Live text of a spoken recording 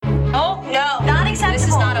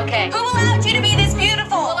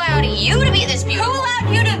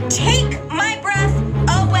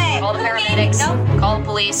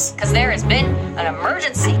because there has been an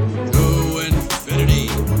emergency. To infinity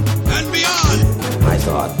and beyond. I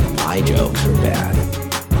thought my jokes were bad.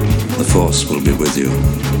 The Force will be with you,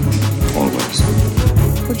 always.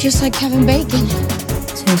 We're just like Kevin Bacon.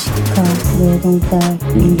 제시카 외동딸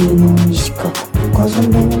일리노 이시카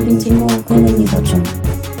거선배는 빈티모 그놈이다 좀.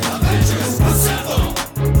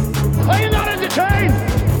 Are you not entertained?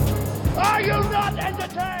 Are you not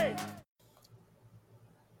entertained?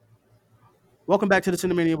 Welcome back to the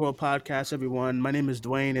Cinemania World Podcast, everyone. My name is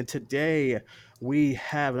Dwayne, and today we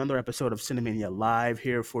have another episode of Cinemania Live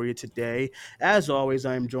here for you today. As always,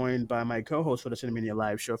 I am joined by my co-host for the Cinemania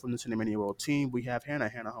Live show from the Cinemania World team. We have Hannah.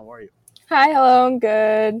 Hannah, how are you? Hi, hello, I'm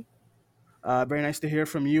good. Very nice to hear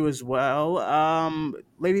from you as well.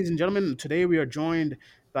 Ladies and gentlemen, today we are joined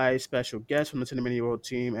by a special guest from the Cinemania World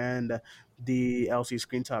team and the LC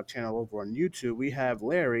Screen Talk channel over on YouTube. We have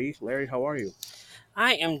Larry. Larry, how are you?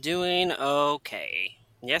 I am doing okay.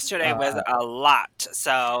 Yesterday was a lot,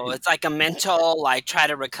 so it's like a mental, try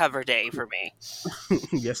to recover day for me.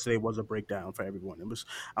 Yesterday was a breakdown for everyone.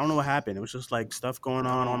 I don't know what happened. It was just like stuff going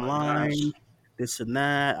on online, this and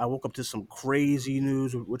that. I woke up to some crazy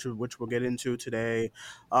news, which we'll get into today.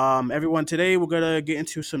 Everyone, today we're going to get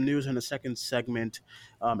into some news in the second segment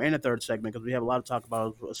and the third segment because we have a lot to talk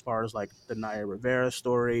about as far as like the Naya Rivera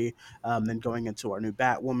story, then going into our new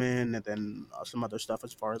Batwoman, and then some other stuff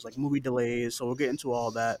as far as like movie delays. So we'll get into all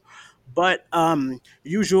that. But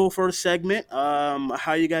usual first segment,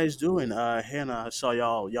 how you guys doing? Hannah, I saw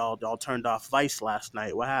y'all turned off Vice last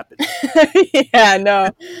night. What happened? Yeah, no.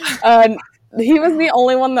 He was the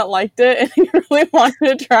only one that liked it, and he really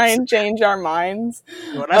wanted to try and change our minds.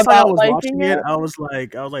 When I saw I was watching it, I was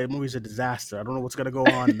like, the movie's a disaster. I don't know what's gonna go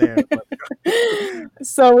on there. But...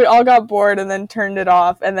 So we all got bored and then turned it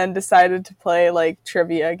off, and then decided to play like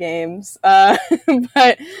trivia games. But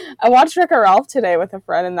I watched Wreck-It Ralph today with a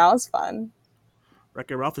friend, and that was fun.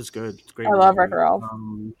 Wreck-It Ralph is good. It's great. I love Wreck-It Ralph.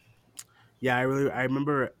 Yeah, I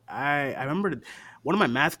remember. I remember. One of my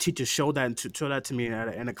math teachers showed that to me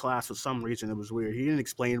in a class for some reason. It was weird. He didn't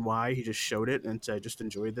explain why. He just showed it and said, "Just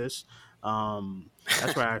enjoy this."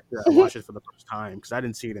 That's why I watched it for the first time because I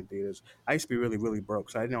didn't see it in theaters. I used to be really, really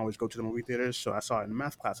broke, so I didn't always go to the movie theaters. So I saw it in the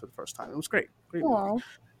math class for the first time. It was great. Great movie.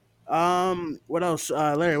 What else,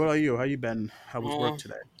 Larry? What about you? How you been? How was work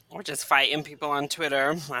today? We're just fighting people on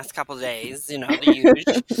Twitter last couple of days. You know, the usual.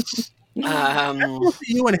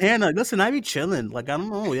 You and Hannah, listen, I be chilling. Like, I don't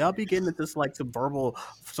know, y'all be getting into like some verbal.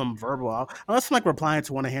 Unless I'm like replying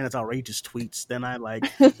to one of Hannah's outrageous tweets, then I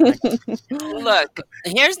like. Look,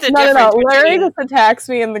 here's the difference. No, Larry just attacks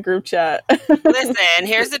me in the group chat. Listen,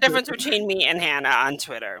 here's the difference between me and Hannah on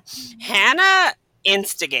Twitter. Hannah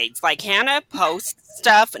instigates. Like, Hannah posts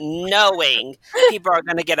stuff knowing people are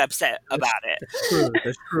going to get upset about it.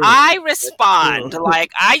 That's true. I respond.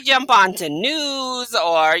 Like, I jump onto news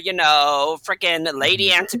or, freaking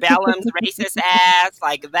Lady Antebellum's racist ass.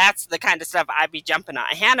 Like, that's the kind of stuff I be jumping on.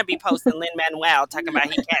 Hannah be posting Lin-Manuel talking about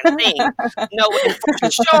he can't sing. Knowing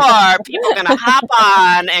for sure people are going to hop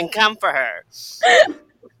on and come for her.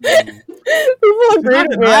 People agreed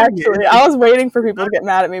with me, actually. I was waiting for people to get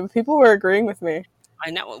mad at me, but people were agreeing with me. I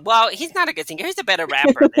know. Well, he's not a good singer. He's a better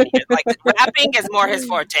rapper than he is. Like, rapping is more his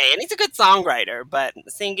forte, and he's a good songwriter, but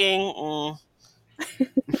singing,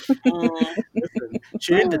 Listen,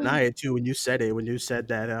 she didn't deny it, too, when you said that,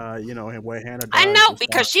 what Hannah does. I know,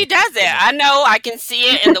 because she does it. I know. I can see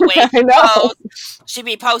it in the way she posts. She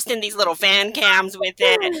be posting these little fan cams with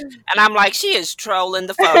it, and I'm like, she is trolling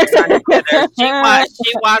the folks on Twitter.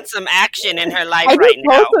 She wants some action in her life right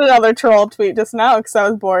now. I just posted another troll tweet just now because I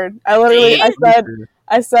was bored.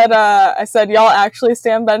 I said, y'all actually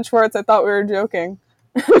stand Ben Schwartz? I thought we were joking.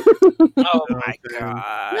 Oh my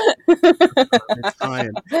god! It's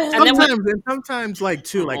fine. Sometimes, like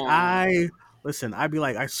too, like I'd be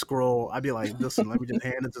like, I scroll, I'd be like, listen, let me just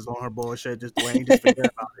hand this on her bullshit, just Dwayne, just forget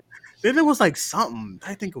about it. Then there was like something,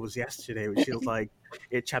 I think it was yesterday, where she was like,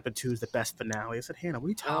 chapter 2 is the best finale. I said, Hannah, what are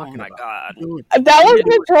you talking about? Oh my god. That wasn't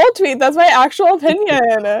a troll tweet, that's my actual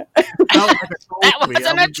opinion. That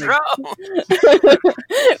wasn't a troll.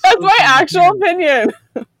 That's my actual opinion.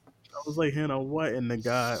 I was like, Hannah, what in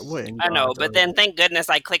God? I know, but then thank goodness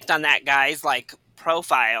I clicked on that guy's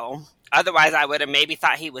profile. Otherwise, I would have maybe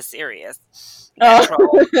thought he was serious. Yeah.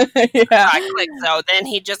 I clicked, so then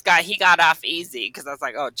he got off easy because I was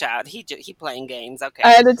like, oh, child, he playing games. Okay.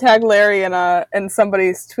 I had to tag Larry in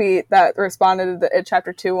somebody's tweet that responded to the It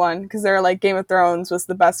Chapter 2 one because they were like, Game of Thrones was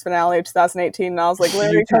the best finale of 2018, and I was like,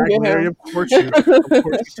 Larry, come get him. Of course you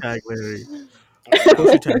tag Larry. Of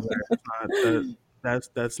course you tag Larry.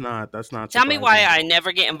 That's not. Tell me why I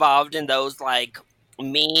never get involved in those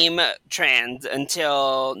meme trends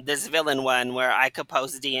until this villain one where I could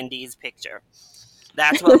post D&D's picture.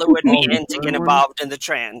 That's what lured me into getting involved in the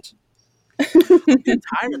trend. I'm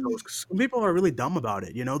tired of those. 'Cause some people are really dumb about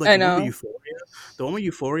it. You know, like I the movie know. Euphoria. The one with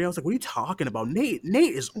Euphoria, I was like, "What are you talking about?" Nate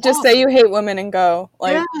is Just awful. say you hate women and go.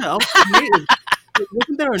 Like, Yeah, I was like, Nate is.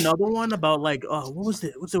 Wasn't there another one about like what was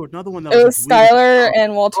it? Was there another one that it was was like Skylar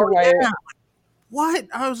and Walter White. Yeah. What?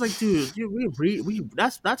 I was like, dude,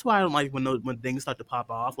 that's why I don't like when things start to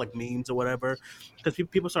pop off, like memes or whatever, because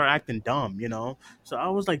people start acting dumb, you know. So I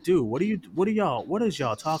was like, dude, what is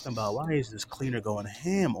y'all talking about? Why is this cleaner going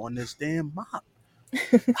ham on this damn mop?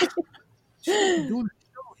 Shouldn't be doing a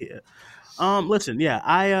show here. Listen, yeah,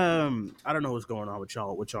 I don't know what's going on with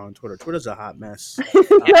y'all on Twitter. Twitter's a hot mess.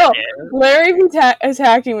 Yo, Larry be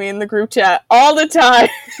attacking me in the group chat all the time.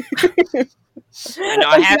 I know.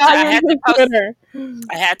 I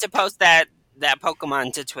had to post that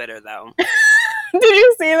Pokemon to Twitter though. Did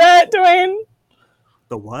you see that, Dwayne?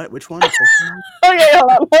 The what? Which one? The Pokemon? Okay,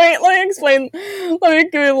 hold on. Let me explain. Let me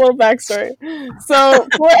give you a little backstory. So,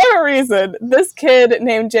 for whatever reason, this kid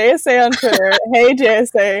named JSA on Twitter, hey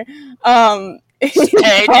JSA,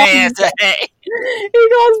 Hey JSA, he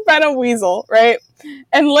calls Ben a weasel, right?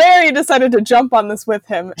 And Larry decided to jump on this with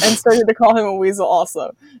him and started to call him a weasel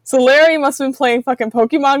also. So Larry must have been playing fucking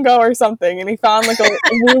Pokemon Go or something, and he found like a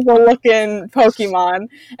weasel-looking Pokemon,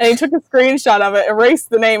 and he took a screenshot of it, erased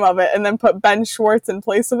the name of it, and then put Ben Schwartz in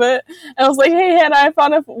place of it. And I was like, "Hey Hannah, I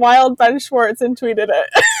found a wild Ben Schwartz," and tweeted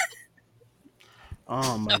it.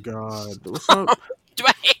 Oh my god, what's up?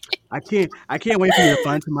 Dwayne. I can't wait for you to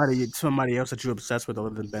find somebody else that you're obsessed with other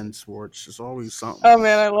than Ben Schwartz. There's always something. Oh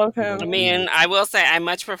man, I love him. I mean, I will say I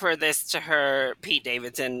much prefer this to her Pete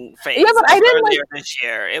Davidson face. Yeah, but I didn't earlier this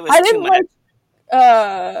year. It was I too didn't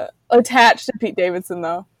much. Attached to Pete Davidson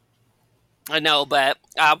though. I know, but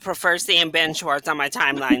I'll prefer seeing Ben Schwartz on my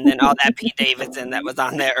timeline than all that Pete Davidson that was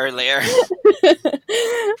on there earlier.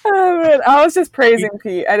 Oh man, I was just praising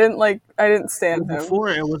Pete. I didn't stand him. Before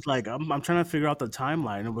it was like I'm trying to figure out the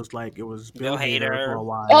timeline. It was Bill Hader for a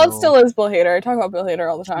while. Well, it still is Bill Hader. I talk about Bill Hader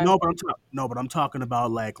all the time. No, but I'm talking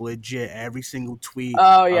about like legit every single tweet.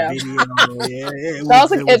 Oh yeah, video. That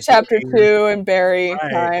was like It Chapter 2 and Barry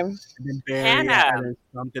time. And then Barry, and then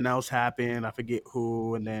something else happened. I forget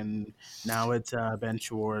who, and then now it's Ben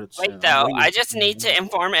Schwartz. Wait, though, I just need to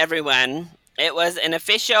inform everyone. It was an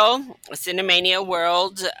official Cinemania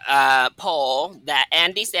World poll that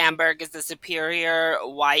Andy Samberg is the superior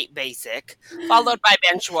white basic, followed by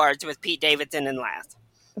Ben Schwartz with Pete Davidson in last.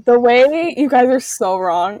 The way you guys are so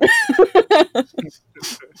wrong. I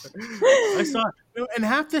saw, and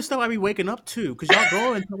half this stuff I be waking up to because y'all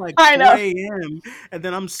go until like 4 a.m. and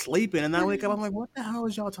then I'm sleeping and I wake up. I'm like, what the hell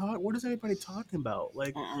is y'all talking? What is everybody talking about?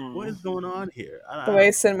 Like, what is going on here? The way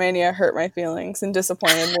Cinemania hurt my feelings and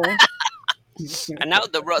disappointed me. I know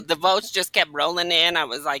the votes just kept rolling in. I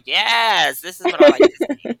was like, yes, this is what I like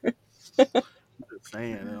to see.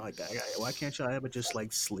 Saying like, why can't y'all ever just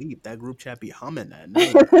like sleep? That group chat be humming at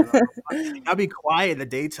night. I'll be quiet in the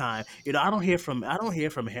daytime. You know, I don't hear from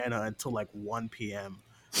Hannah until like 1 p.m.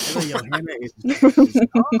 And then, Hannah is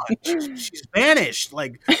gone. She's vanished.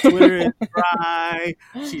 Like Twitter is dry.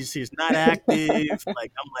 She's not active.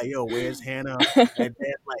 Like I'm like, yo, where's Hannah? And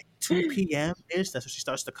then like 2 p.m. ish, that's when she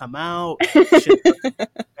starts to come out.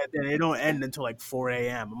 And then it don't end until like 4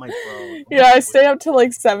 a.m. I'm like, bro. Yeah, I stay up till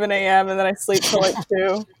like 7 a.m. and then I sleep till like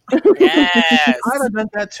 2. Yes. I've done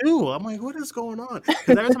that too. I'm like, what is going on?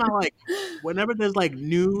 Because every time whenever there's like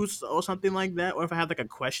news or something like that, or if I have like a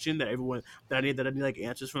question that I need like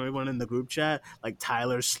answers from everyone in the group chat, like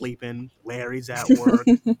Tyler's sleeping, Larry's at work,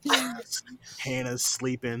 Hannah's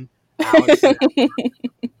sleeping, Alex is at work. Dude,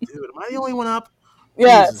 am I the only one up?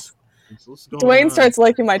 Yes. Dwayne starts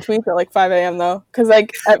liking my tweets at like 5 a.m. though, because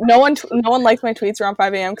like no one likes my tweets around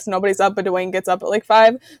 5 a.m. because nobody's up, but Dwayne gets up at like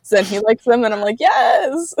 5, so then he likes them, and I'm like,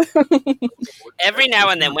 yes. Every now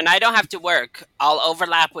and then, when I don't have to work, I'll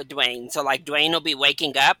overlap with Dwayne. So like Dwayne will be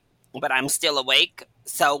waking up, but I'm still awake,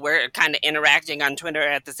 so we're kind of interacting on Twitter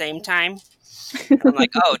at the same time. I'm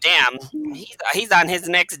like, oh damn, he's on his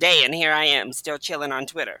next day, and here I am still chilling on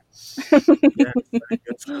Twitter. Yeah,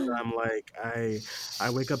 it's because I'm like I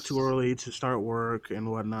wake up too early to start work and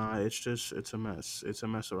whatnot. It's a mess. It's a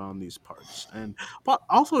mess around these parts, but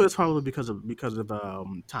also it's probably because of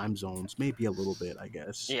time zones. Maybe a little bit, I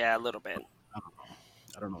guess. Yeah, a little bit.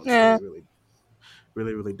 I don't know. It's really,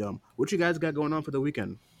 really, really dumb. What you guys got going on for the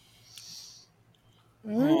weekend?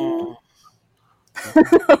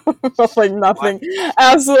 Like nothing.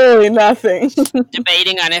 Absolutely nothing.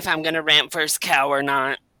 Debating on if I'm gonna rant first cow or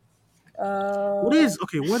not. What is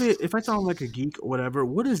if I sound like a geek or whatever,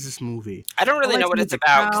 what is this movie? I don't really know what it's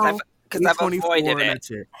about because I've avoided it. And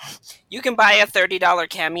that's it. You can buy a $30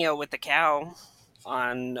 cameo with the cow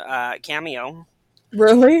on Cameo.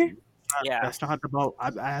 Really? Yeah. That's not about.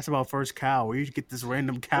 I asked about First Cow. Where you get this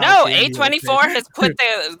random cow? No, A24 has put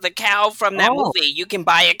the cow from that movie. You can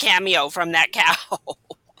buy a cameo from that cow. Well,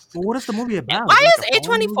 what is the movie about? Why is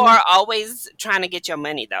A24 always trying to get your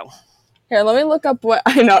money, though? Here, let me look up what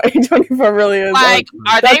I know. A24 really is. Like,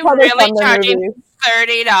 are they really charging movies.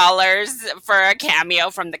 $30 for a cameo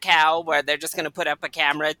from the cow where they're just going to put up a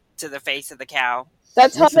camera to the face of the cow?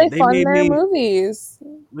 That's how they fund their movies.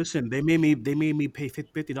 Listen, they made me pay $50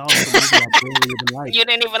 for a movie I barely even like. You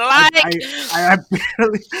didn't even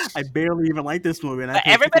like. I barely even like this movie. And but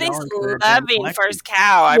everybody's loving First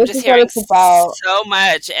Cow. I'm just hearing so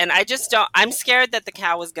much, and I just don't. I'm scared that the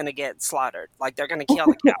cow is going to get slaughtered. Like they're going to kill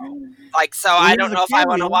the cow. Like so, I don't know if I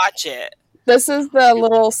want to watch it. This is the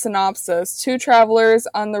little synopsis. 2 travelers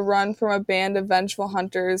on the run from a band of vengeful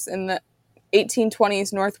hunters in the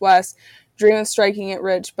 1820s Northwest dream of striking it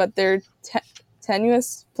rich, but their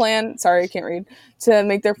tenuous plan, sorry, I can't read, to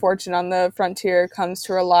make their fortune on the frontier comes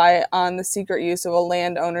to rely on the secret use of a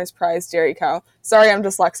landowner's prized dairy cow. Sorry, I'm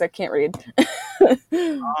dyslexic, can't read.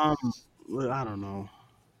 I don't know.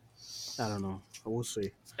 We'll see.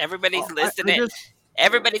 Everybody's listening.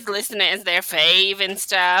 Everybody's listening as their fave and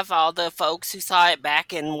stuff. All the folks who saw it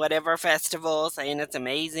back in whatever festival saying it's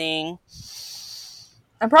amazing.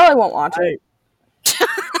 I probably won't watch it.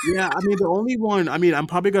 Yeah, I mean the only one. I mean, I'm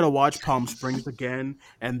probably gonna watch Palm Springs again,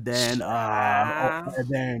 and then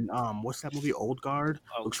what's that movie? Old Guard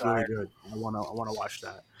looks really good. I wanna watch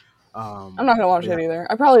that. I'm not gonna watch it either.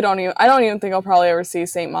 I don't even think I'll probably ever see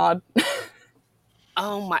Saint Maud.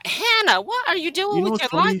 Oh my, Hannah, what are you doing with your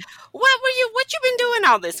life? What you been doing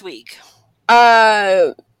all this week?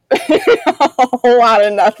 A whole lot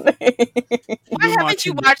of nothing. Why haven't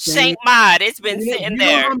you watched Saint Maud? It's been sitting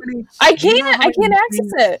there. I can't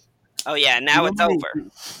access it. Oh yeah, now it's over.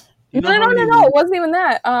 No, it wasn't even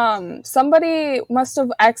that. Somebody must have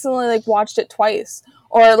accidentally watched it twice,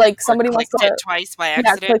 or somebody must have clicked it twice by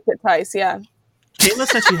accident. Yeah, clicked it twice. Yeah. Kayla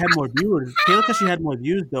said she had more viewers. Kayla said she had more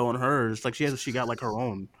views though on hers. She got her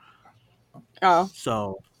own. Oh.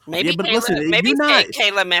 So maybe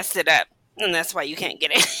Kayla messed it up. And that's why you can't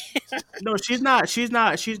get it. No, she's not. She's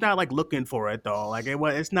not looking for it though.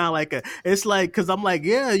 It's not it's because I'm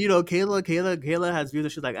Kayla has views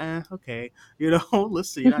and she's like, okay,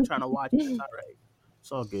 listen, you're not trying to watch it. It's all right.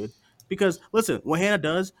 It's all good. Because listen, what Hannah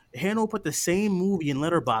does, Hannah will put the same movie in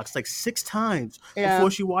Letterboxd 6 times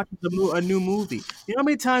before she watches a new movie. You know how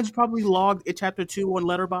many times you probably logged It Chapter 2 on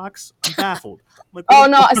Letterboxd? I'm baffled. Oh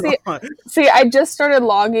no! See, I just started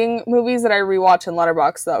logging movies that I rewatch in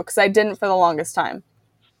Letterboxd though, because I didn't for the longest time.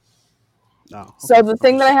 No. Okay. So the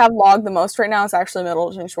thing that I have logged the most right now is actually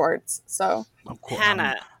Middleton Schwartz. So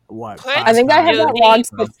Hannah, what? I think I have that logged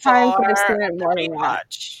 6 times, but I've seen it more than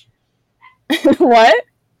that. What?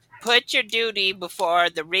 Put your duty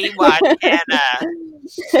before the rewatch, Hannah.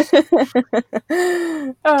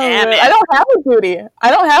 Damn it! I don't have a duty.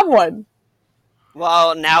 I don't have one.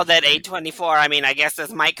 Well, now that A24, I guess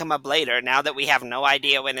this might come up later. Now that we have no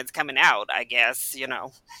idea when it's coming out, I guess,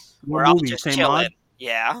 we're all just chilling.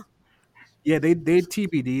 Yeah. Yeah, they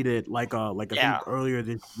TBD'd it I think earlier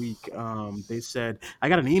this week. They said I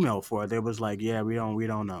got an email for it. They was like, yeah, we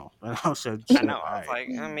don't know. And I said, I know. I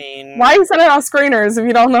was why are you sending out screeners if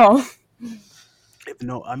you don't know?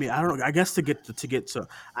 No, I don't know. I guess to get to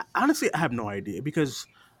honestly, I have no idea because.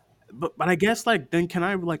 But I guess then can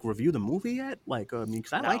I review the movie yet?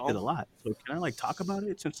 Because I liked it a lot. So can I talk about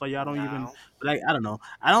it since y'all don't even? But I don't know.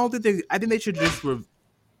 I don't think I think they should just.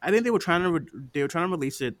 I think they were trying to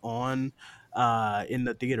release it on in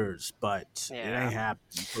the theaters, but it ain't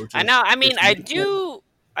happening. So I know.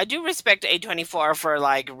 I do respect A24 for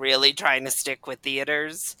really trying to stick with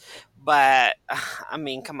theaters, but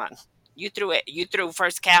come on. You threw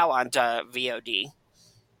First Cow onto VOD.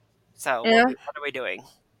 So what are we doing?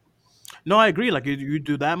 No, I agree. You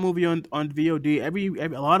do that movie on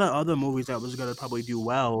VOD. A lot of other movies that was gonna probably do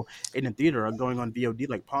well in the theater are going on VOD.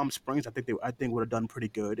 Like Palm Springs, I think would have done pretty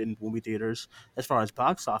good in movie theaters as far as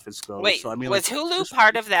box office goes. Wait, so, was Hulu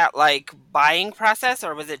part of that buying process,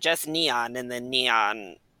 or was it just Neon and then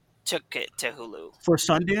Neon took it to Hulu for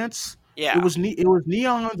Sundance? Yeah, it was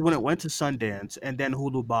Neon when it went to Sundance, and then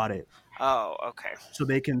Hulu bought it. Oh, okay. So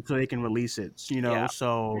they can release it.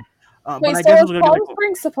 So. Wait, so was Palm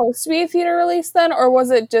Springs supposed to be a theater release then, or was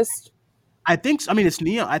it just? I think. It's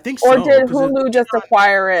Neon. I think or so. Or did Hulu just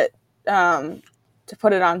acquire it to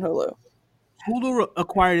put it on Hulu? Hulu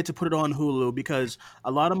acquired it to put it on Hulu because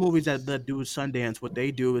a lot of movies that do Sundance, what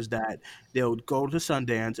they do is that they'll go to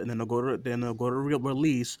Sundance and then they'll go to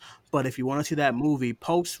release. But if you want to see that movie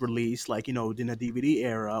post release, like in a DVD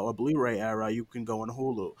era or Blu-ray era, you can go on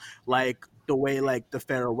Hulu. Like the way like The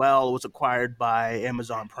Farewell was acquired by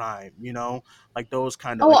Amazon Prime, like those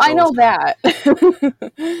kind of Oh, like I those know kind.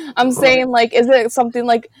 that. I'm saying, like, is it something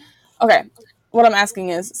like, okay, what I'm asking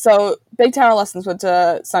is, so Big Tower Lessons went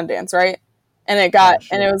to Sundance, right? And it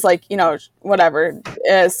Sure. was like, whatever,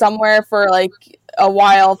 somewhere for like a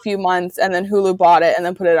while, a few months, and then Hulu bought it and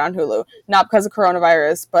then put it on Hulu. Not because of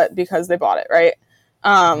coronavirus, but because they bought it, right?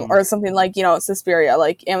 Mhm. Or something like, Suspiria,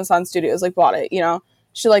 like Amazon Studios, like, bought it,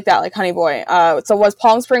 shit like that, like Honey Boy. So was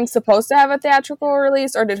Palm Springs supposed to have a theatrical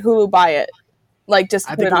release, or did Hulu buy it? Like, just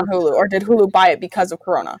to I put think it it on was. Hulu, or did Hulu buy it because of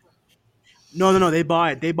Corona? No. They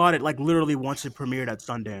bought it. They bought it like literally once it premiered at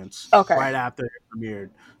Sundance, Okay. right after it premiered.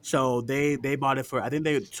 So they bought it for. I think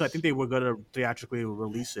they were gonna theatrically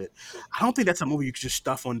release it. I don't think that's a movie you could just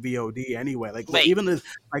stuff on VOD anyway. Like Wait, even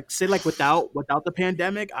like say like without the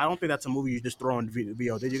pandemic, I don't think that's a movie you just throw on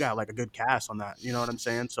VOD. You got like a good cast on that. You know what I'm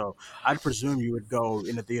saying? So I'd presume you would go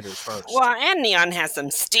in the theaters first. well, and Neon has some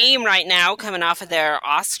steam right now coming off of their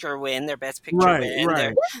Oscar win, their Best Picture Right. win. They're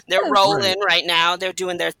Right. they're Right. rolling right now. They're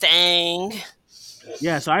doing their thing.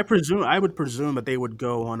 Yeah, so I would presume that they would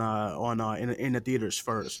go on in the theaters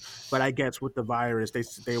first, but I guess with the virus,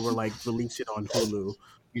 they were like release it on Hulu,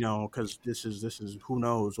 because this is who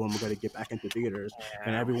knows when we're gonna get back into theaters,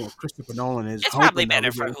 and Yeah. everyone Christopher Nolan is It's probably hoping that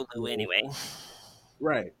better we for get into Hulu anyway.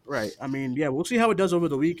 right, right. I mean, yeah, we'll see how it does over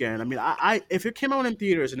the weekend. I mean, I if it came out in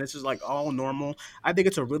theaters and this is like all normal, I think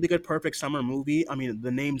it's a really good perfect summer movie. I mean,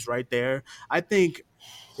 the name's right there. I think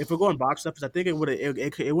if we're going box office, I think it would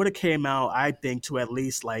have came out. I think to at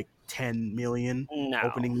least like 10 million No,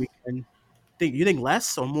 opening weekend. Think you think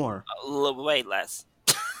less or more? way less.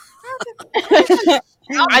 I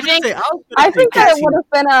I was gonna think, say I was gonna I say think that it would 15. have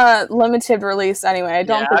been a limited release anyway. I yeah,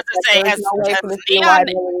 don't I think was that gonna say, there's no way for this to be a Neon wide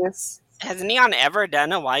release. has Neon ever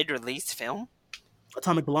done a wide release film?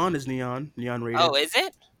 Atomic Blonde is neon Oh, rated. is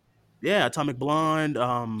it? Yeah, Atomic Blonde.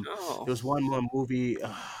 Oh, There was one more movie.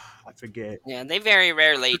 I forget. yeah. They very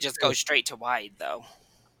rarely just go straight to wide, though.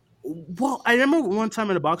 Well, I remember one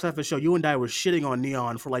time in a box office show, you and I were shitting on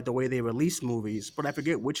Neon for like the way they release movies, but I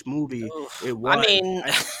forget which movie Oof. it I was. mean, It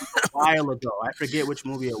was a while ago. I forget which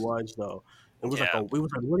movie it was though. yeah, It was like,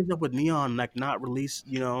 what is up with Neon like not released?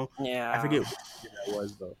 I yeah. forget which movie that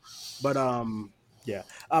was though. But yeah.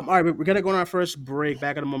 All right, we're gonna go on our first break.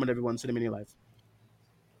 Back in a moment, everyone. Cinemania Live.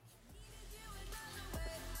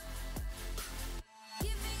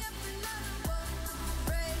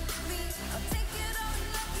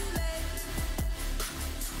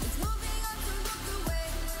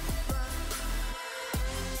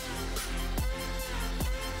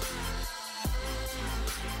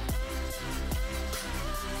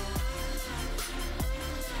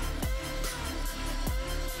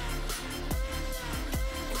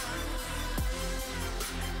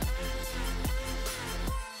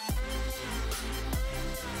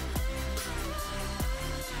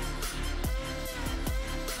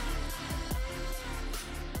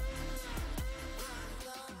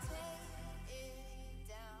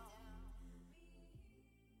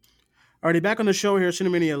 Alrighty, back on the show here,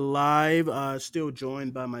 Cinemania Live. Still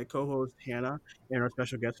joined by my co-host Hannah and our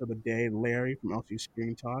special guest of the day, Larry from LC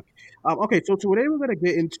Screen Talk. Okay, so today we're gonna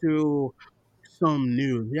get into some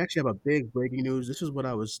news. We actually have a big breaking news. This is what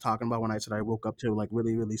I was talking about when I said I woke up to like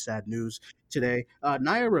really, really sad news today.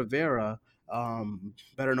 Naya Rivera,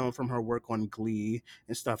 better known from her work on Glee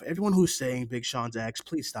and stuff. Everyone who's saying Big Sean's ex,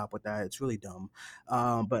 please stop with that. It's really dumb.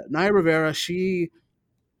 But Naya Rivera, she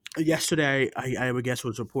yesterday I would guess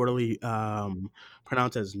was reportedly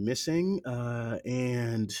pronounced as missing,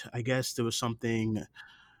 and I guess there was something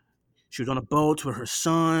she was on a boat with her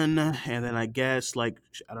son, and then I guess like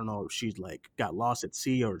I don't know if she like got lost at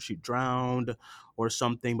sea or she drowned or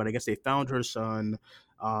something, but I guess they found her son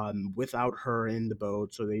without her in the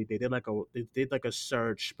boat. So they did like a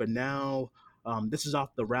search, but now this is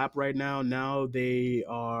off the wrap right now. Now they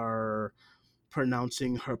are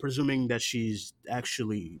pronouncing her, presuming that she's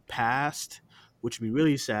actually passed, which would be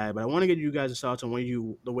really sad. But I want to get you guys' thoughts on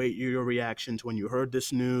the way your reactions when you heard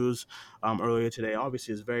this news earlier today.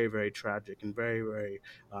 Obviously, it's very, very tragic and very, very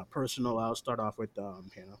personal. I'll start off with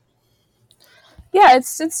Hannah. Yeah,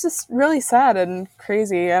 it's just really sad and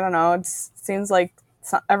crazy. I don't know. It seems like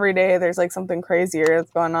every day there's like something crazier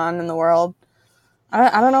that's going on in the world.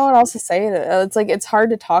 I don't know what else to say. It's like it's hard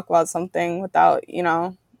to talk about something without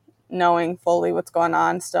knowing fully what's going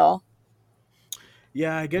on still.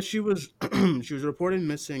 Yeah, I guess she was she was reported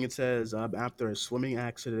missing. It says after a swimming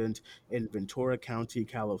accident in Ventura County,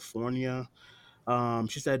 California.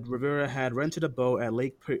 She said Rivera had rented a boat at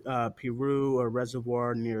Lake Peru, a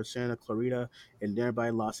reservoir near Santa Clarita in nearby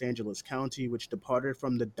Los Angeles County, which departed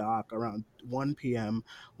from the dock around 1 p.m.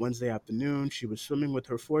 Wednesday afternoon. She was swimming with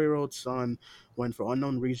her 4-year-old son when, for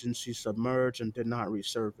unknown reasons, she submerged and did not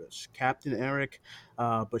resurface. Captain Eric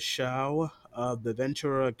Bashaw of the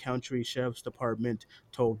Ventura County Sheriff's Department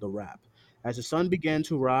told the Wrap. As the sun began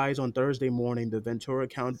to rise on Thursday morning, the Ventura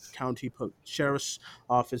County Sheriff's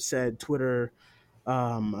Office said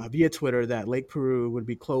via Twitter that Lake Peru would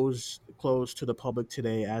be closed to the public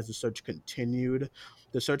today as the search continued.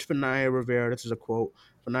 The search for Naya Rivera, this is a quote,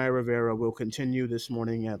 for Naya Rivera will continue this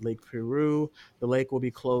morning at Lake Peru. The lake will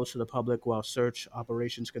be closed to the public while search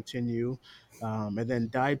operations continue. And then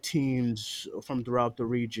dive teams from throughout the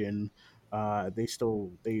region,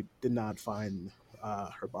 they did not find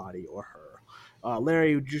her body or her.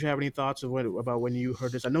 Larry, did you have any thoughts about when you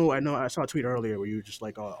heard this? I know, I saw a tweet earlier where you were just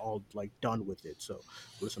like all like done with it. So,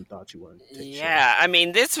 what are some thoughts you want to share? Yeah, I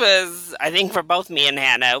mean, this was, I think, for both me and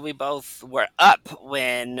Hannah, we both were up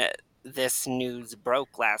when this news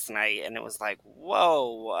broke last night, and it was like,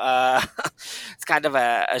 whoa, it's kind of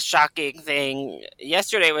a shocking thing.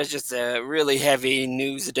 Yesterday was just a really heavy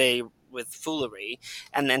news day with foolery,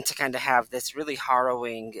 and then to kind of have this really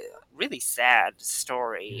harrowing, really sad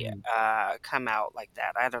story Mhm. come out like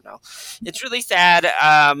that. I don't know. It's really sad.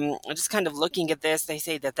 Just kind of looking at this, they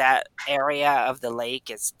say that that area of the lake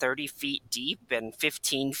is 30 feet deep and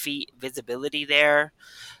 15 feet visibility there.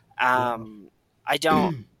 Wow. Um, I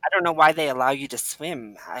don't. I don't know why they allow you to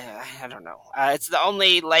swim. I don't know. It's the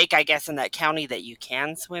only lake, I guess, in that county that you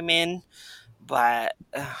can swim in. But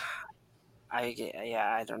yeah,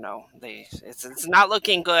 I don't know. It's not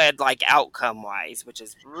looking good, like outcome wise, which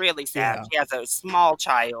is really sad. Yeah. She has a small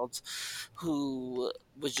child who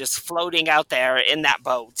was just floating out there in that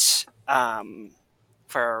boat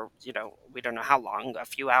for we don't know how long, a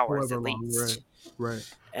few hours However at long. Right. least,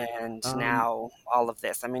 Right. and Um, now all of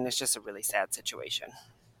this. I mean, it's just a really sad situation.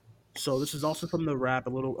 So this is also from the Wrap.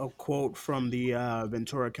 A quote from the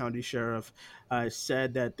Ventura County Sheriff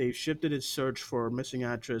said that they've shifted its search for missing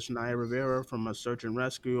actress Naya Rivera from a search and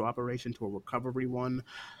rescue operation to a recovery one.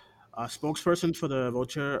 A spokesperson for the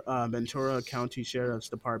Ventura County Sheriff's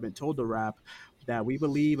Department told the Wrap that we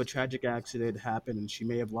believe a tragic accident happened and she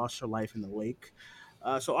may have lost her life in the lake.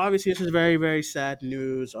 So obviously, this is very, very sad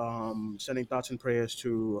news. Sending thoughts and prayers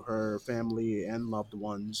to her family and loved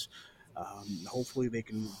ones. Hopefully, they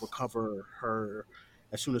can recover her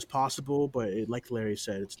as soon as possible. But like Larry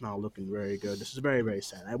said, it's not looking very good. This is very, very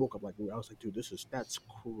sad. I woke up like I was like, dude, that's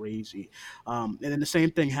crazy. And then the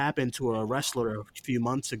same thing happened to a wrestler a few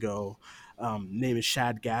months ago. Name is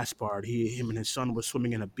Shad Gaspard. Him and his son was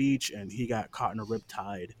swimming in a beach, and he got caught in a rip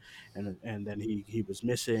tide, and then he was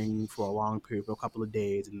missing for a long period, for a couple of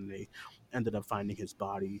days, and they ended up finding his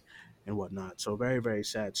body and whatnot. So very, very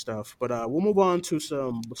sad stuff. But we'll move on to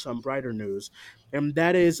some brighter news, and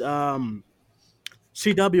that is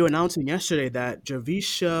CW announcing yesterday that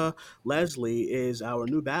Javisha Leslie is our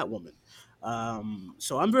new Batwoman.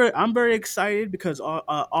 So I'm very excited because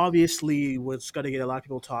obviously what's going to get a lot of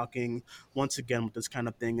people talking once again with this kind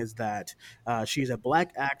of thing is that she's a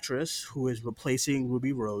black actress who is replacing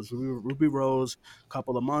Ruby Rose. Ruby Rose a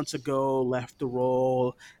couple of months ago left the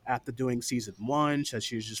role after doing season one. Said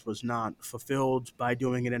she just was not fulfilled by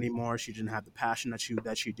doing it anymore. She didn't have the passion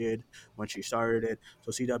that she did when she started it.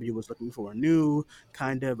 So CW was looking for a new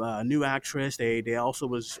kind of new actress. They also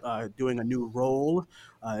was doing a new role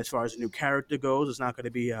as far as a new character goes. It's not going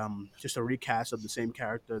to be just a recast of the same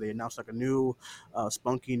character. They announced like a new,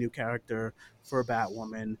 spunky new character for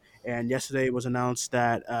Batwoman. And yesterday it was announced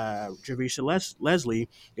that Javisha Leslie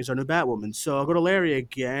is our new Batwoman. So I'll go to Larry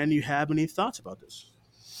again. You have any thoughts about this?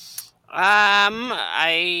 I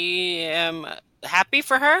am happy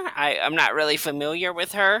for her. I'm not really familiar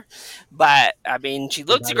with her, but I mean, she Yeah,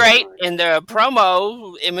 looks neither am great I. in the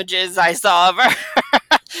promo images I saw of her.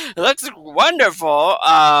 It looks wonderful.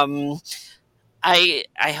 I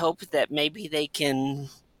hope that maybe they can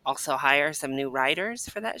also hire some new writers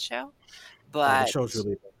for that show. Oh, the But show's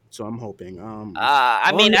really good. So I'm hoping. I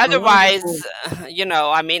A lot mean, a lot of otherwise, people.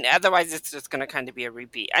 I mean, otherwise it's just going to kind of be a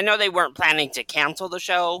repeat. I know they weren't planning to cancel the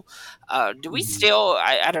show. Do we Mhm. still?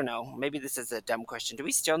 I don't know. Maybe this is a dumb question. Do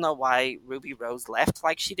we still know why Ruby Rose left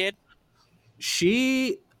like she did?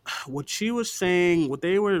 She what she was saying, what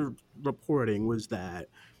they were reporting was that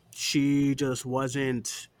she just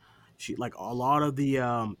wasn't she like a lot of the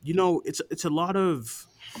it's a lot of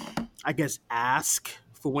I guess ask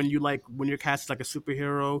for when you're cast like a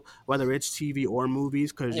superhero, whether it's TV or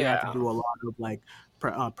movies, because you have to Yeah. do a lot of like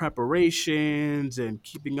preparations and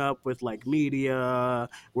keeping up with like media,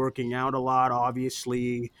 working out a lot,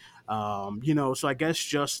 obviously. So I guess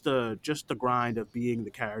just the grind of being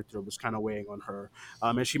the character was kind of weighing on her.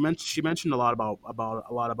 And she mentioned a lot about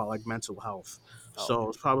like mental health. Oh.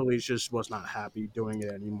 So probably just was not happy doing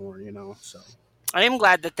it anymore. So I am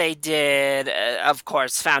glad that they did, of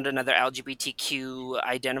course, found another LGBTQ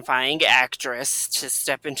identifying actress to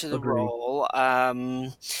step into the agree. role.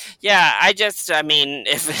 Yeah, I mean,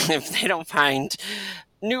 if if they don't find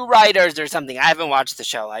new writers or something, I haven't watched the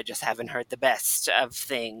show. I just haven't heard the best of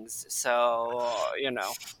things. So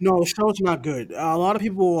No, the show's not good. A lot of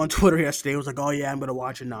people on Twitter yesterday was like, "Oh yeah, I'm gonna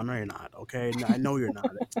watch it now." No, you're not. Okay, no, I know you're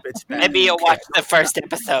not. It's bad. maybe you'll Okay, watch the first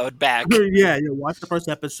episode back. yeah, you'll watch the first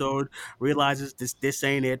episode, realizes this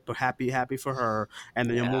ain't it, but happy for her, and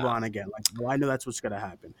then you'll move Yeah. on again. Like, well, I know that's what's gonna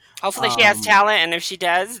happen. Hopefully, she has Um, talent, and if she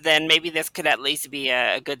does, then maybe this could at least be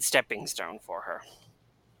a good stepping stone for her.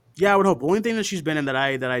 Yeah, I would hope. The only thing that she's been in that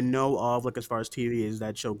I know of, like as far as TV, is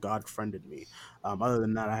that show God Friended Me. Other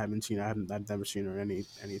than that, I've never seen her in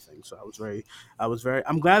anything. So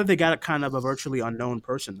I'm glad that they got a kind of a virtually unknown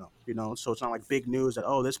person though. So it's not like big news that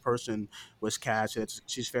this person was cast.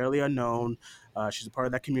 She's fairly unknown. She's a part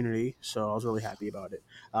of that community, so I was really happy about it.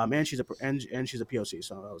 And she's a POC,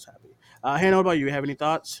 so I was happy. Hannah, what about you? Have any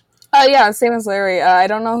thoughts? Yeah, same as Larry. I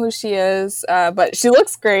don't know who she is, but she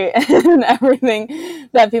looks great and everything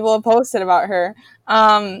that people have posted about her.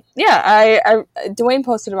 Yeah, Dwayne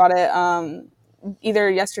posted about it either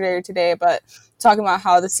yesterday or today, but talking about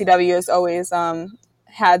how the CW has always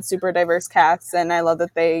had super diverse casts, and I love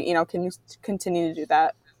that they can continue to do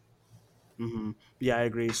that. Yeah, I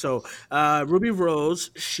agree. So, Ruby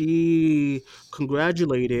Rose, she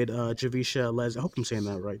congratulated Javisha Les. I hope I'm saying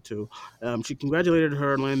that right too. She congratulated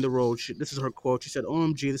her on landing the role. This is her quote. She said,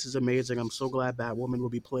 "OMG, this is amazing. I'm so glad Batwoman will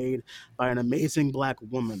be played by an amazing black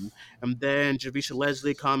woman." And then Javisha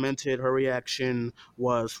Leslie commented, her reaction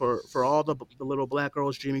was, "For all the little black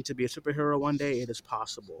girls dreaming to be a superhero one day, it is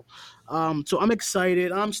possible." So I'm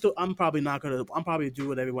excited. I'm probably not gonna. I'm probably do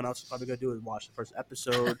what everyone else is probably gonna do, is watch the first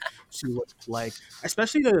episode, see what it's like,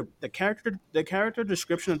 especially the character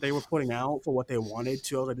description that they were putting out for what they wanted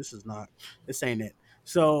to. I was like, this ain't it.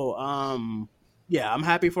 So yeah, I'm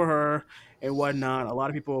happy for her and whatnot. A lot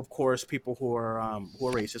of people, of course, people who are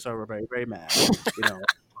racist are very, very mad. You know,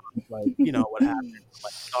 like what happened with,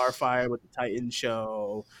 like Starfire with the Titan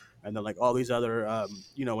show, and then like all these other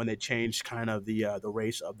when they changed kind of the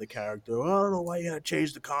race of the character. "Oh, I don't know why you gotta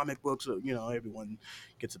change the comic books. So, everyone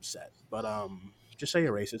gets upset, but just say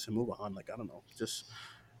you're racist and move on. Like, I don't know, just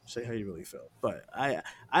say how you really feel. But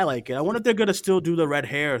I like it. I wonder if they're gonna still do the red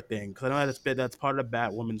hair thing, because I know that's part of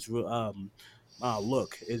Batwoman's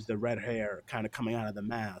look, is the red hair kind of coming out of the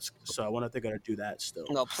mask. So I wonder if they're gonna do that still.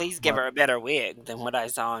 Well, please give But her a better wig than what I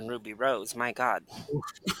saw in Ruby Rose. My God.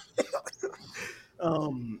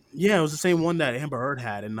 yeah, it was the same one that Amber Heard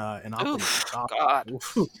had in Aquaman. Oof, God, God.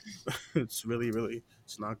 it's really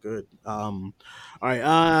it's not good. All right,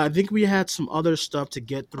 I think we had some other stuff to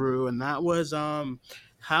get through, and that was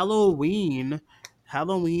Halloween.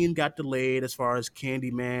 Halloween got delayed as far as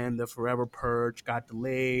Candyman, the Forever Purge got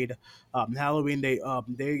delayed. Halloween they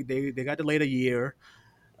got delayed a year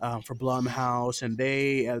for Blumhouse, and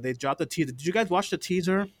they dropped the teaser. Did you guys watch the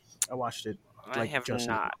teaser? I watched it I like have just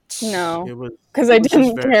now. not. No, It was because it I was just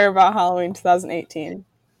didn't very care about Halloween 2018. it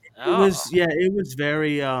Oh, was yeah, it was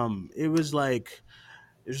very it was like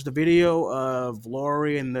there's the video of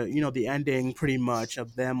Laurie and the ending pretty much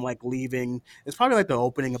of them like leaving. It's probably like the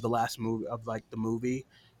opening of the last movie of like the movie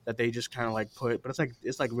that they just kind of like put, but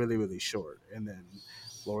it's like really really short, and then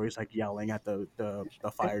Laurie's like yelling at the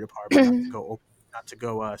fire department not to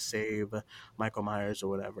go save Michael Myers or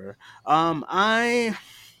whatever. I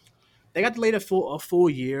They got delayed a full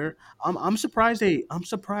year. I'm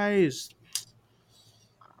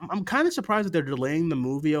kind of surprised that they're delaying the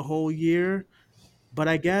movie a whole year, but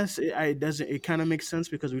I guess it doesn't. It kind of makes sense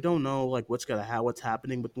because we don't know like what's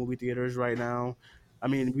happening with movie theaters right now. I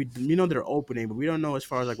mean, we know they're opening, but we don't know as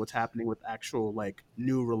far as like what's happening with actual like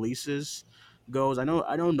new releases goes. I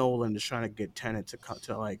know Nolan is trying to get Tenet to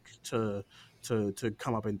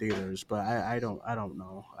come up in theaters, but I don't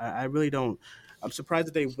know. I really don't. I'm surprised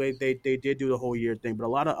that they did do the whole year thing, but a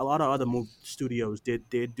lot of other movie studios did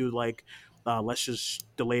do like let's just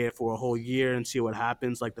delay it for a whole year and see what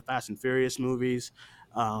happens, like the Fast and Furious movies.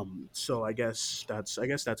 So I guess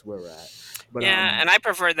that's where we're at. But yeah, and I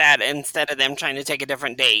prefer that instead of them trying to take a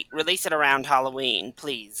different date. Release it around Halloween,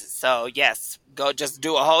 please. So, yes, go just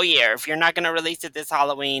do a whole year. If you're not going to release it this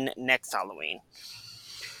Halloween, next Halloween.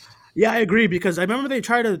 Yeah, I agree because I remember they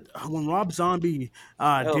tried to when Rob Zombie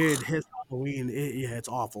Ugh, did his Halloween. Yeah, it's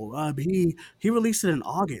awful. He released it in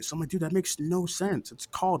August. I'm like, dude, that makes no sense. It's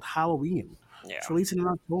called Halloween. yeah. Just release it in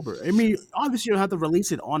October. I mean, obviously you don't have to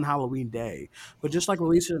release it on Halloween Day, but just like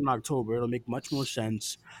release it in October, it'll make much more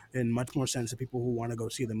sense and much more sense to people who want to go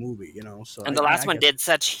see the movie. You know, so And the I last one get. did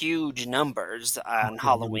such huge numbers Oh, on yeah, it really did.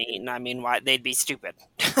 Halloween. I mean, why they'd be stupid.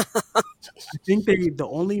 I think the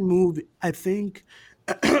only movie I think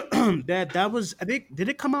that was I think did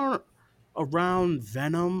it come out around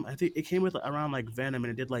Venom? I think it came with around like Venom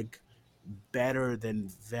and it did like better than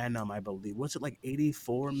Venom, I believe. Was it like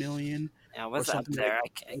 84 million Yeah, it or was up something like there.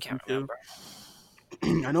 I that? can't remember.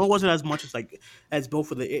 I know it wasn't as much as like as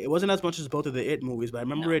both of the it wasn't as much as both of the It movies, but I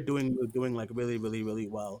No. remember it doing like really really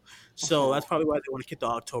well. So Mhm. that's probably why they want to keep the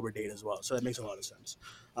October date as well. So that makes a lot of sense.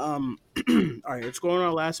 Um, all right, let's go on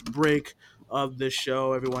our last break of this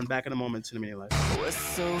show. Everyone, back in a moment. Cinemania Live. We're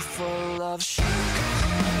so full of shit.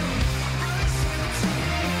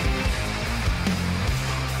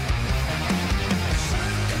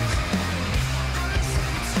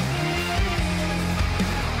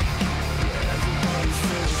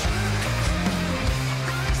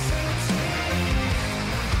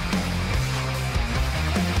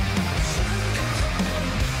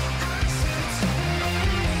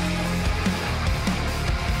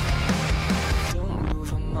 Don't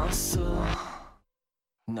move a muscle.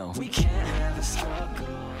 No, we can't have a struggle.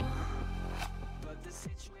 But the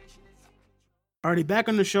situation is. Alrighty, back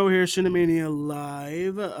on the show here, Cinemania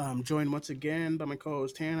Live. Joined once again by my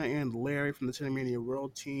co-host Hannah and Larry from the Cinemania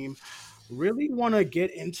World Team. Really want to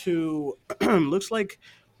get into. Looks like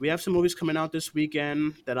we have some movies coming out this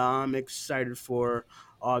weekend that I'm excited for,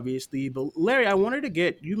 obviously. But Larry, I wanted to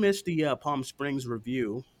get you missed the Palm Springs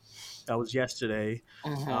review that was yesterday.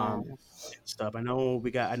 Um, Mhm. and stuff. I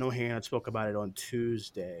know Hannah spoke about it on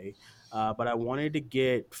Tuesday, but I wanted to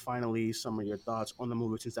get finally some of your thoughts on the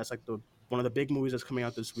movie since that's like the one of the big movies that's coming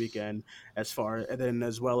out this weekend. And then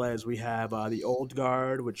as well as we have the Old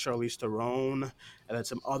Guard with Charlize Theron, and then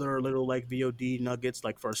some other little like VOD nuggets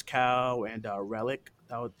like First Cow and Relic.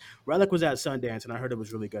 Relic was at Sundance, and I heard it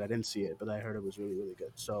was really good. I didn't see it, but I heard it was really really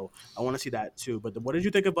good. So I want to see that too. But what did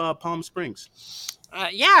you think of Palm Springs?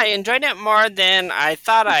 Yeah, I enjoyed it more than I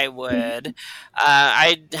thought I would.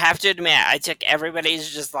 I have to admit, I took everybody's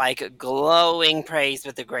just like glowing praise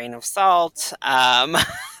with a grain of salt. I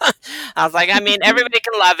was like, I mean, everybody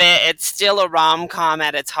can love it. It's still a rom com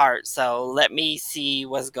at its heart, so let me see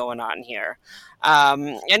what's going on here.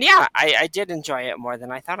 And yeah, I did enjoy it more than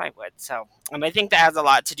I thought I would. So, and I think that has a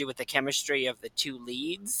lot to do with the chemistry of the two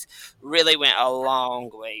leads. Really went a long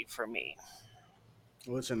way for me.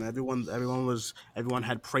 Listen, everyone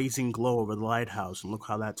had praising glow over the lighthouse, and look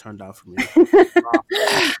how that turned out for me.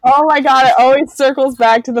 Oh my god, it always circles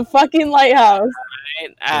back to the fucking lighthouse.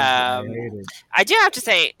 I Um, hate it. I do have to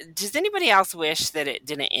say, does anybody else wish that it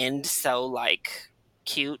didn't end so like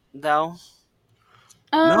cute though?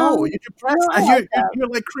 No, you're No, depressed. I like that. You're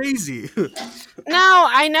like crazy. No,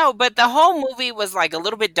 I know, but the whole movie was like a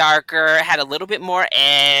little bit darker, had a little bit more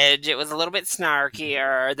edge. It was a little bit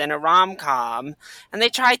snarkier than a rom com, and they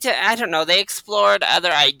tried to, I don't know, they explored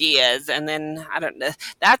other ideas, and then I don't know.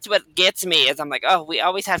 That's what gets me is I'm like, oh, we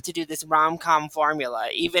always have to do this rom com formula.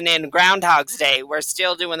 Even in Groundhog's Day, we're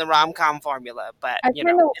still doing the rom com formula, but I you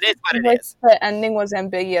kind know, of it is what it wish is. the ending was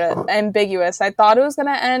ambiguous. I thought it was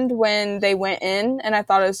gonna end when they went in, and I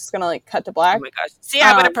thought it was just gonna like cut to Oh black. my gosh! See,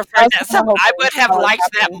 I would have I preferred was that. kind Some of I hoping would have that would liked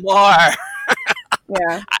that happen. more.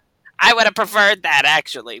 Yeah. I would have preferred that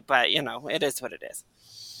actually, but you know, it is what it is.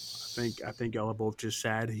 I think y'all are both just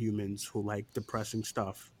sad humans who like depressing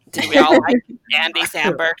stuff. You Did we know. all like Andy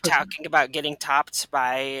Samberg talking about getting topped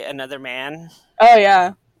by another man? Oh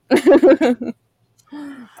yeah.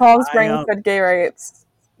 Palm I Springs good gay rates.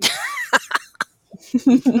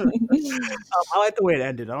 I like the way it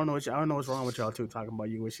ended. I don't know what's wrong with y'all too. Talking about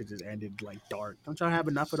you wish it just ended like dark. Don't y'all have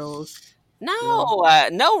enough of those? You know. No,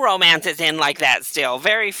 no romances in like that. Still,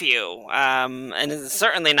 very few, and it's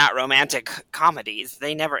certainly not romantic comedies.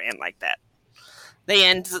 They never end like that. They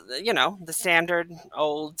end, you know, the standard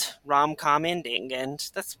old rom com ending, and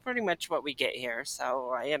that's pretty much what we get here.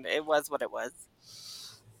 So, it was what it was.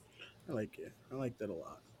 I like it. I like that a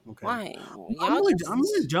lot. Okay. Why? Y'all I'm really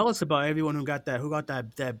just jealous about everyone who got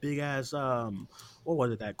that big ass what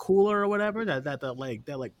was it, that cooler or whatever, that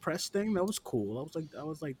like press thing. That was cool. I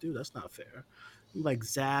was like, dude, that's not fair. Like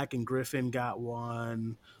Zach and Griffin got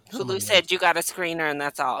one. Hulu Somebody else. said you got a screener, and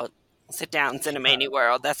that's all. Sit down, Cinemania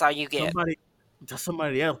World. That's all you get. Somebody just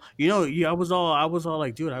somebody else. Yeah, I was all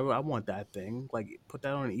like, dude, I want that thing. Like put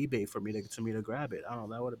that on eBay for me to grab it. I don't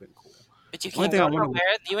know, that would have been cool. But you Only can't thing go I want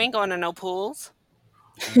nowhere. You ain't going to no pools.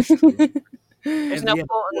 to. That's true. There's And no yeah,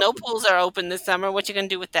 pool. No pools are open this summer. What you gonna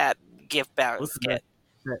do with that gift listen, basket?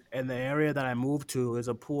 and the area that I moved to is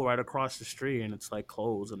a pool right across the street, and it's like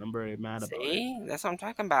closed, and I'm very mad about it. See, that's what I'm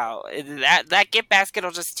talking about. That gift basket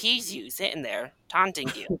will just tease you, sitting there,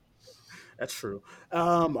 taunting you. That's true.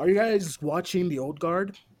 Are you guys watching The Old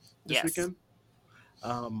Guard this Yes. weekend?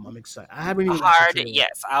 I'm excited. I haven't even watched the Hard, trailer.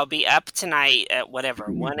 yes. I'll be up tonight at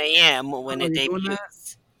whatever 1 a.m. when Oh, it you doing that?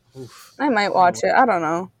 debuts. Oof. I might I don't know. watch it. I don't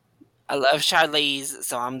know. I love Charlize,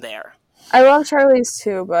 so I'm there. I love Charlie's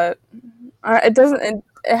too, but it doesn't.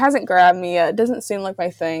 It hasn't grabbed me yet. It doesn't seem like my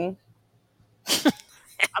thing.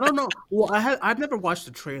 I don't know. Well, I've never watched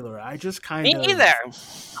the trailer. I just Me kind either.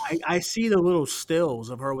 of I see the little stills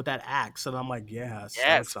of her with that axe, and I'm like, yeah, so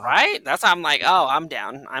Yes, excited. right? That's how I'm like, oh, I'm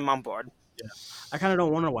down. I'm on board. Yeah, I kind of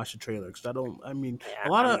don't want to watch the trailer because I don't. I mean, Yeah, a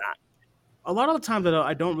lot I'm of not. a lot of the times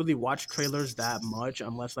I don't really watch trailers that much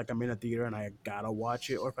unless like I'm in a theater and I gotta watch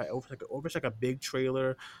it, or if it's like a big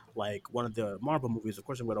trailer, like one of the Marvel movies. Of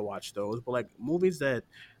course, I'm gonna watch those. But like movies that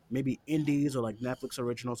maybe indies or like Netflix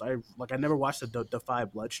originals, I never watched the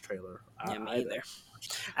Five Bloods trailer Yeah, me either. either.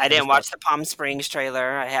 I I didn't just watch thought, the Palm Springs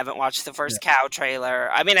trailer. I haven't watched the yeah, First Cow trailer.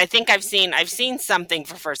 I mean, I think I've seen something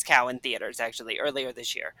for First Cow in theaters actually earlier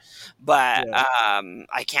this year, but yeah.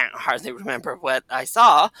 I can't hardly remember what I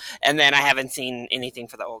saw. And then I haven't seen anything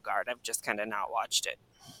for the Old Guard. I've just kind of not watched it.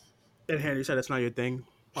 And Hannah, you said that's not your thing.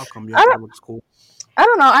 How come you I thought don't. it looks cool? I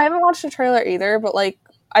don't know. I haven't watched the trailer either, but like,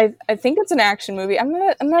 I think it's an action movie. I'm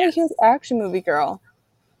not a huge Yes. action movie girl.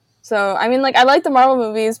 So I mean, like, I like the Marvel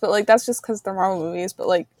movies, but like that's just because they're Marvel movies. But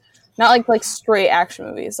like, not like straight action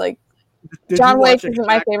movies. Like Did you John Wick watch isn't my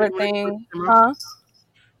Extraction favorite when it first thing, came out? huh?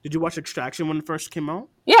 Did you watch Extraction when it first came out?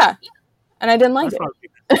 Yeah, and I didn't like That's it.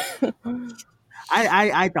 probably.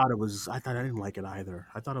 I thought it was. I thought I didn't like it either.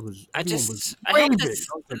 I thought it was. I Everyone was hope raving. this.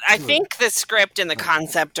 I was like, I good. think the script and the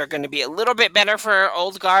concept are going to be a little bit better for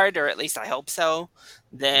Old Guard, or at least I hope so,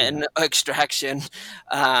 Yeah. than Extraction.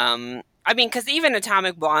 I mean, because even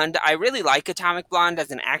Atomic Blonde, I really like Atomic Blonde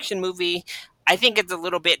as an action movie. I think it's a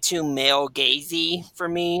little bit too male gazy for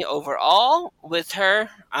me overall with her,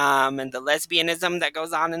 and the lesbianism that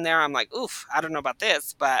goes on in there. I'm like, oof, I don't know about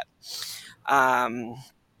this, but um,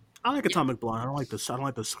 I like Atomic Blonde. I don't like the. I don't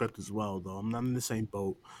like the script as well, though. I'm not in the same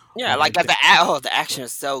boat. yeah, But like that. The action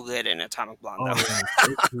is so good in Atomic Blonde, oh though. yeah,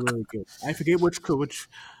 it's really good. I forget which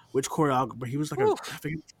choreographer. He was like Whew. I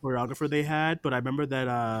forget which choreographer they had, but I remember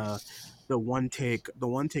that the one take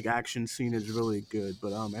action scene is really good.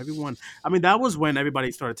 But everyone, I mean, that was when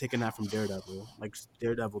everybody started taking that from Daredevil. Like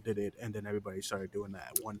Daredevil did it, and then everybody started doing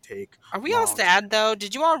that one take Are we all long. sad though?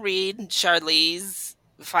 Did you all read Charlize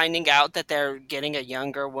finding out that they're getting a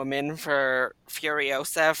younger woman for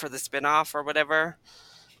Furiosa for the spinoff or whatever?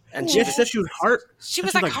 And Yeah, she said she was she was she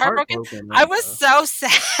was like like heartbroken. heartbroken. I was so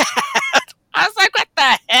sad. I was like, what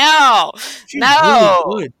the hell? She's really No,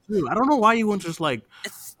 good too. I don't know why you weren't just like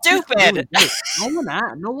it's she's really stupid. good. No one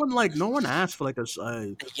asked for like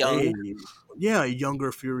Young. a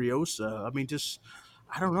younger Furiosa. I mean, just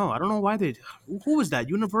I don't know. I don't know why they. Who was that?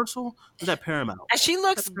 Universal? Or was that Paramount? And she Was that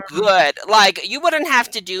looks Paramount? good. Like, you wouldn't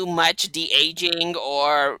have to do much de-aging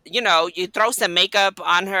or, you throw some makeup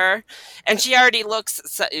on her and she already looks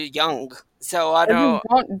young. So I Just don't,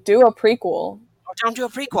 don't do a prequel. don't do a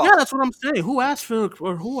prequel. Yeah, that's what I'm saying. Who asked for a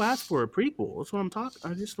prequel? That's what I'm talking.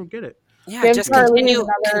 I just don't get it. Yeah, Give just Charlize continue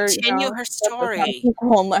another, her script that's not a story.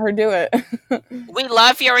 prequel and let her do it. We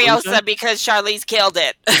love What you say? Furiosa because Charlize killed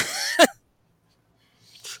it.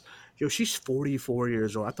 Yo, she's 44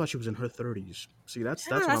 years old. I thought she was in her 30s. See, that's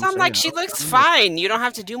what Yeah, I'm so I'm saying. like, she I looks don't know. fine. You don't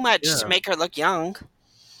have to do much to Yeah. make her look young.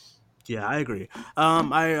 Yeah, I agree. I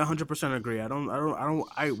 100% agree.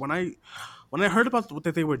 When I heard about what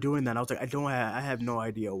that they were doing, that I was like, I have no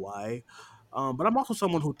idea why. But I'm also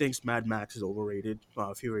someone who thinks Mad Max is overrated.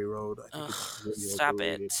 Fury Road, I think Ugh, it's really stop it.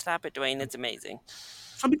 overrated. Stop it, Dwayne. It's amazing.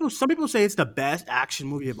 Some people say it's the best action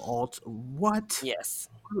movie of what? Yes.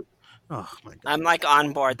 Oh my god. I'm like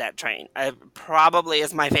on board that train. It probably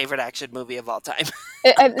is my favorite action movie of all time.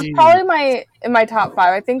 It's Jeez. probably in my top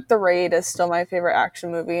 5. I think The Raid is still my favorite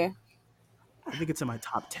action movie. I think it's in my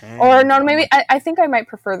top 10. Or no, but maybe I think I might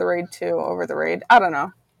prefer The Raid 2 over The Raid. I don't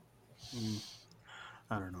know.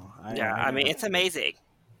 I don't know. Yeah, I mean, it's amazing.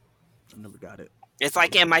 I never got it. It's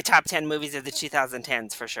like in my top 10 movies of the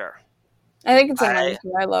 2010s for sure. I think it's amazing.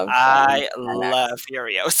 I love Furiosa.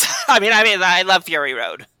 I love Fury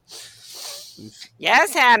Road.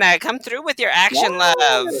 Yes, Hannah, come through with your action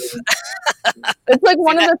love. It's like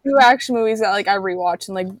one of the few action movies that like I rewatch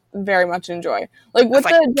and like very much enjoy. Like with It's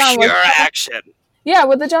like the John pure Wick, action. Yeah,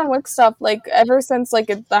 with the John Wick stuff, like ever since like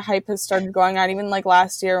the hype has started going on, even like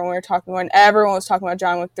last year when everyone was talking about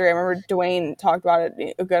John Wick 3, I remember Dwayne talked about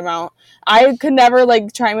it a good amount. I could never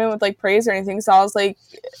like chime in with like praise or anything, so I was like,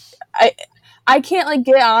 I I can't like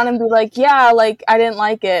get on and be like, yeah, like I didn't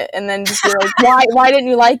like it, and then just be like, why didn't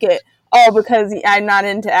you like it? Oh, because I'm not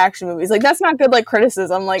into action movies. Like that's not good like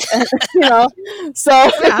criticism. Like you know,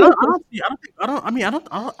 so Yeah,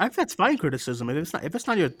 I think that's fine criticism. If it's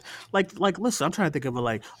not your listen, I'm trying to think of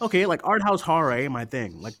okay, like art house horror ain't my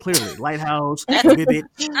thing. Like clearly, Lighthouse, That's Vivid,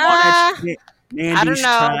 all that shit, I don't Mandy's know,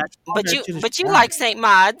 trash, all but that you shit is but you trash. like Saint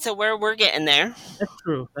Maud, so we're getting there. That's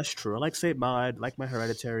true. That's true. I like Saint Maud, like my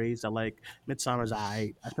Hereditaries. I like Midsummer's.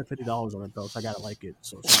 I spent $50 on it though, so I gotta like it.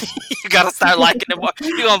 So sorry. You gotta start liking it more.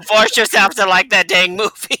 You gonna force yourself to like that dang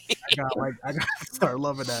movie. I got to start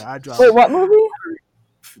loving that. I dropped wait, what movie?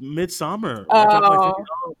 Midsummer. I dropped like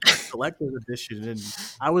Oh, $50 collector's edition, and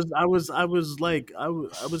I was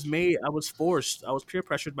forced. I was peer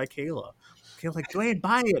pressured by Kayla. Kayla's like, Dwayne,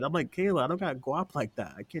 buy it. I'm like, Kayla, I don't got to go up like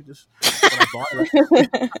that. I can't just. But I bought it.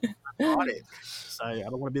 I bought it. So I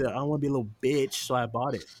don't want to be. I don't want to be a little bitch. So I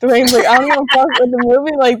bought it. Dwayne's like, I don't even fuck with the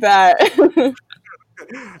movie like that.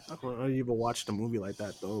 I don't even watch the movie like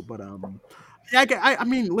that though. But yeah, I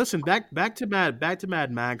mean, listen, back to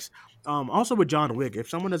Mad Max. Also with John Wick, if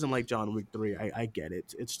someone doesn't like John Wick 3, I get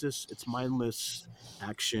it. It's mindless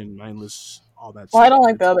action, mindless all that Well, I stuff. don't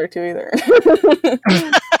like the other two either.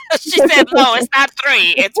 She said, "No, it's not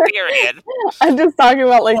 3. It's period." I'm just talking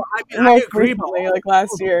about like I most agree, but recently, like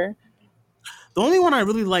last year. the only one I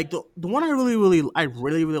really like, the one I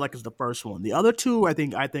really like is the first one. The other two, I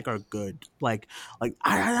think are good.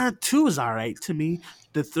 Two is all right to me.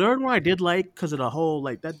 The third one I did like because of the whole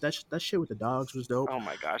that shit with the dogs was dope. Oh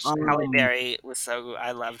my gosh, Halle Um, Berry was so.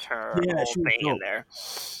 I loved her yeah, whole she was thing in dope. there.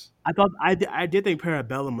 I thought I did think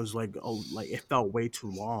Parabellum was it felt way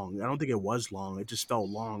too long. I don't think it was long. It just felt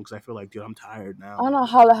long because I feel like, dude, I'm tired I now. don't know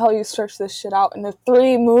how the hell you stretch this shit out into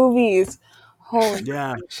 3 movies. Holy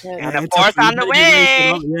Yeah, shit! And and a it's fourth you on the better get ready for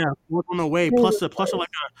way. fourth on the way. Jesus Plus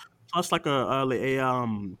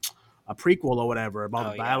a prequel or whatever Oh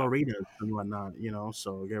about yeah. ballerinas and whatnot.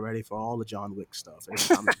 So get ready for all the John Wick stuff. It's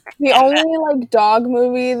coming. The And only like dog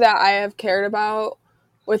movie that I have cared about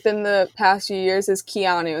within the past few years is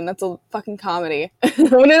Keanu, and that's a fucking comedy.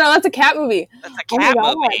 Oh, no, that's a cat movie. that's a Oh my cat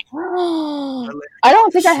movie. god! I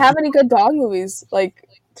don't think I have any good dog movies. Like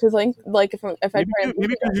to think, like if I try and think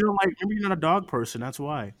Maybe of because it, maybe you're not a dog person. That's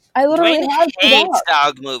why. I literally Dwayne have 2 hates dogs.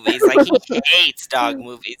 dog movies. Like he hates dog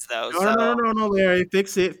movies though. No, no, So no, no, no, Larry,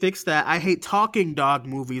 fix it, fix that. I hate talking dog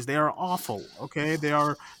movies. They are awful. Okay, they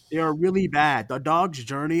are really bad. The Dog's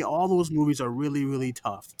Journey, all those movies are really, really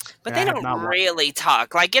tough. but And I they have don't not watched. really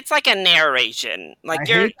talk. Like it's like a narration. I Like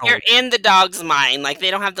hate you're those. in the dog's mind. Like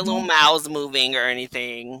they don't have the little mouths moving or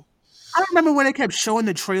anything. I remember when they kept showing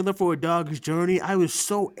the trailer for A Dog's Journey. I was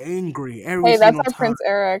so angry every Hey, that's single our time. Prince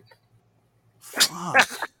Eric.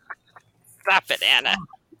 Fuck. Stop it, Anna.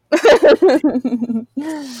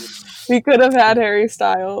 We could have had Harry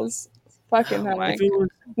Styles. Fucking Oh my If heck. it was,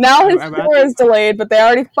 Now his I tour is delayed, but they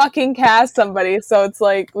already fucking cast somebody, so it's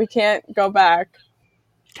like we can't go back.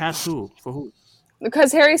 cast who for who?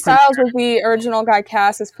 Because Harry Prince. Styles was the original guy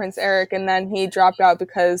cast as Prince Eric, and then he dropped out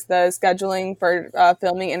because the scheduling for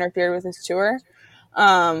filming interfered with his tour.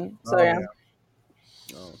 So Oh yeah. yeah.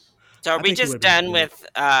 Oh. So are I we think he just would have been done good. with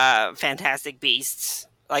Fantastic Beasts?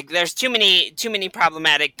 Like there's too many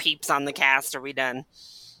problematic peeps on the cast. Are we done?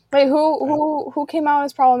 Wait, who came out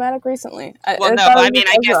as problematic recently? Well, I no, thought I it mean,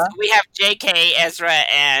 was I guess Ezra. we have J.K., Ezra,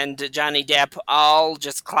 and Johnny Depp all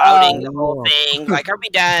just Uh, clouding the whole Whoa. thing. Like, are we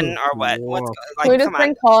done or what? Whoa. can we Like, just come on.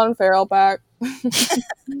 bring Colin Farrell back?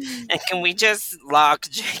 And can we just lock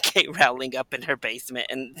J.K. Rowling up in her basement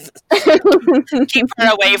and keep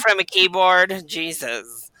her away from a keyboard?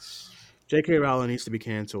 Jesus. J.K. Rowling needs to be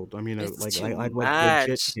canceled. I mean, It's too legit much.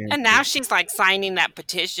 And now canceled. she's like signing that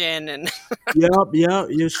petition and Yep,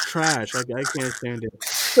 it's trash. I can't stand it.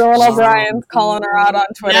 Dylan Um, O'Brien's calling her out on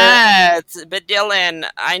Twitter. nuts. But Dylan,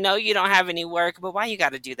 I know you don't have any work, but why you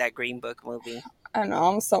got to do that Green Book movie? I know,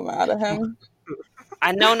 I'm so mad at him.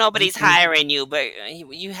 I know nobody's hiring you, but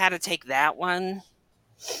you had to take that one.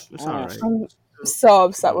 It's all right. I'm so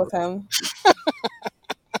upset with him.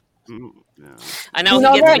 Yeah. I know You he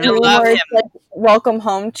know gets that me to meme love where him. it's like welcome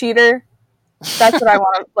home cheater? That's what I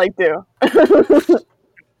want to like do.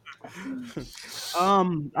 All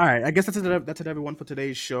right. I guess that's it, everyone, for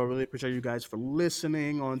today's show. Really appreciate you guys for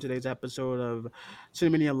listening on today's episode of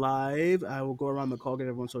Cinemania Live. I will go around the call, get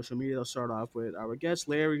everyone's social media. I'll start off with our guest,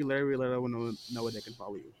 Larry. Larry, let everyone know where they can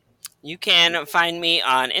follow you. You can find me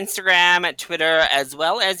on Instagram, Twitter, as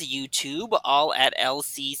well as YouTube, all at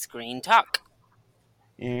LC Screen Talk.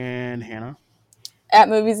 And Hannah? At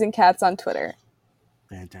Movies and Cats on Twitter.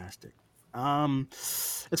 Fantastic.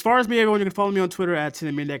 As far as me, everyone, you can follow me on Twitter at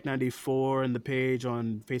Cinemaniac94 and the page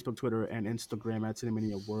on Facebook, Twitter, and Instagram at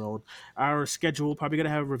Cinemania World. Our schedule, probably gonna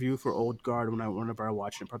have a review for Old Guard whenever I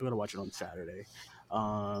watch it. Probably gonna watch it on Saturday.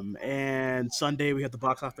 And Sunday we have the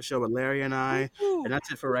box office show with Larry and I, and that's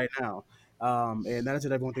it for right now. And that is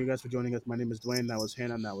it, everyone. Thank you guys for joining us. My name is Dwayne. That was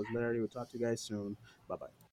Hannah. And that was Larry. We'll talk to you guys soon. Bye bye.